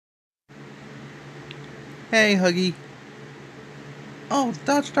Hey, Huggy. Oh,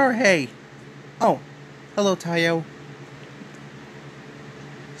 Dodge Star, hey. Oh, hello, Tayo.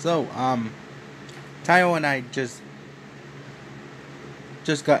 So, Tayo and I just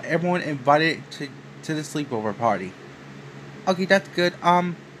got everyone invited to the sleepover party. Okay, that's good.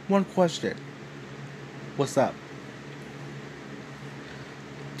 One question. What's up?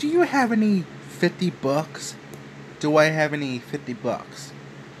 Do you have any 50 bucks? Do I have any 50 bucks?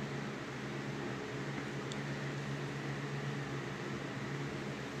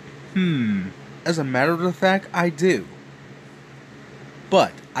 As a matter of fact, I do.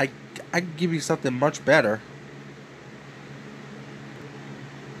 But I can give you something much better.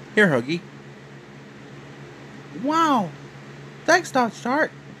 Here, Huggy. Wow. Thanks, Dodge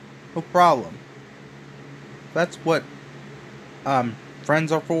Start. No problem. That's what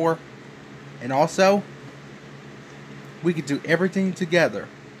friends are for. And also, we could do everything together.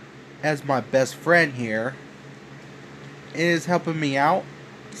 As my best friend here is helping me out.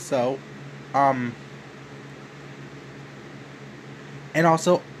 So, um and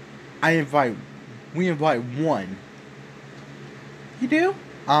also we invite one. You do?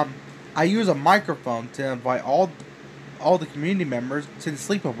 I use a microphone to invite all the community members to the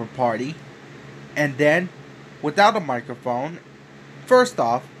sleepover party. And then, without a microphone, first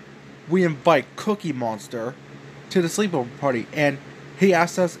off, we invite Cookie Monster to the sleepover party, and he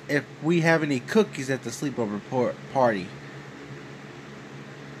asked us if we have any cookies at the sleepover party.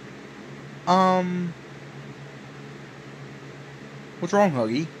 What's wrong,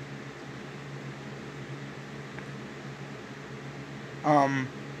 Huggy? Um,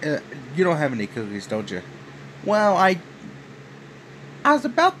 you don't have any cookies, don't you? Well, I was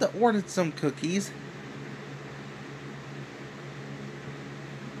about to order some cookies.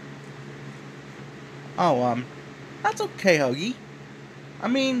 Oh, that's okay, Huggy. I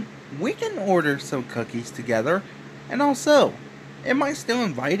mean, we can order some cookies together. And also, am I still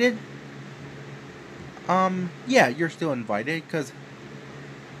invited? Yeah, you're still invited,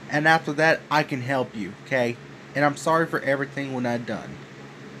 and after that, I can help you, okay? And I'm sorry for everything when I'm done.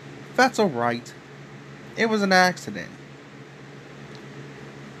 That's alright. It was an accident.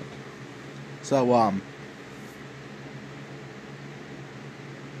 So,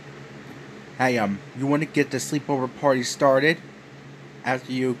 hey, you want to get the sleepover party started?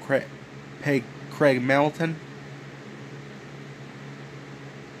 After you pay Craig Melton?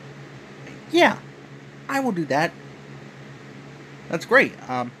 Yeah, I will do that. That's great.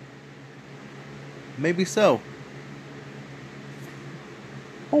 Maybe so.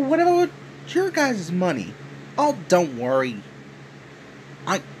 Oh, what about your guys' money? Oh, don't worry.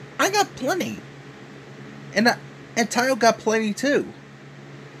 I I got plenty. And Tayo got plenty too.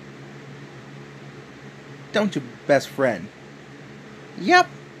 Don't you, best friend? Yep.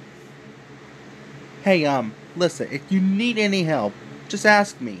 Hey, listen, if you need any help, just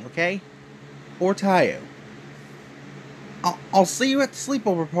ask me, okay? Or Tayo. I'll see you at the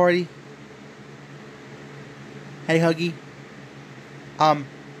sleepover party. Hey, Huggy. Um,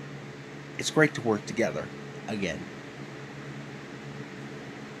 it's great to work together again.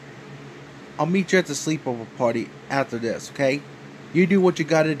 I'll meet you at the sleepover party after this, okay? You do what you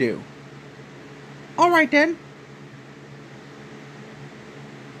gotta do. Alright then.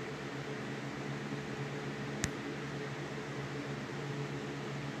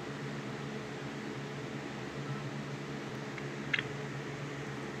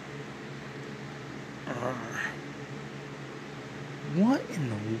 What in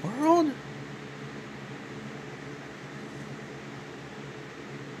the world?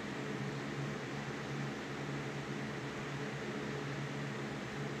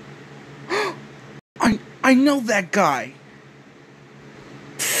 I know that guy.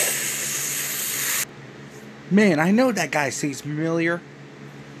 Man, I know that guy seems familiar.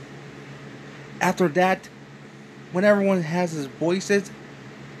 After that, when everyone has his voices,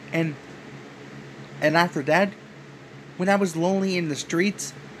 and after that, when I was lonely in the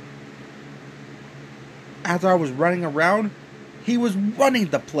streets, after I was running around, he was running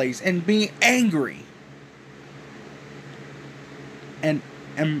the place and being angry. And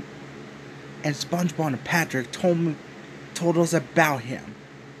and and SpongeBob and Patrick told us about him.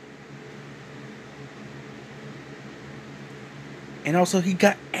 And also he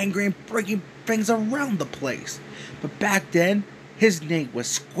got angry and breaking things around the place. But back then, his name was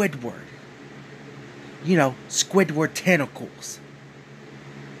Squidward. You know, Squidward tentacles.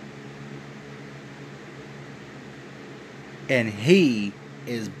 And he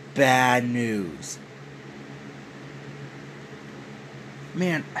is bad news.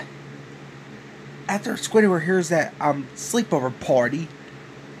 Man, after Squidward hears that sleepover party,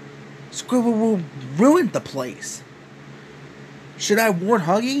 Squidward will ruin the place. Should I warn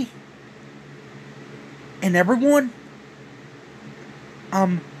Huggy? And everyone?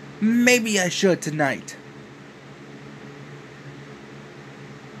 Maybe I should tonight.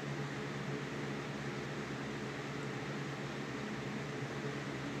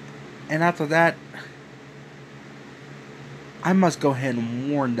 And after that, I must go ahead and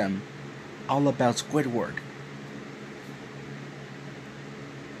warn them all about Squidward.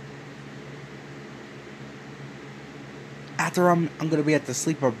 After I'm gonna be at the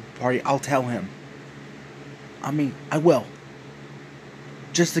sleepover party, I'll tell him. I will.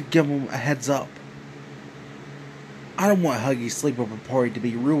 Just to give him a heads up. I don't want Huggy's sleepover party to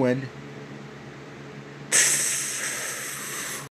be ruined.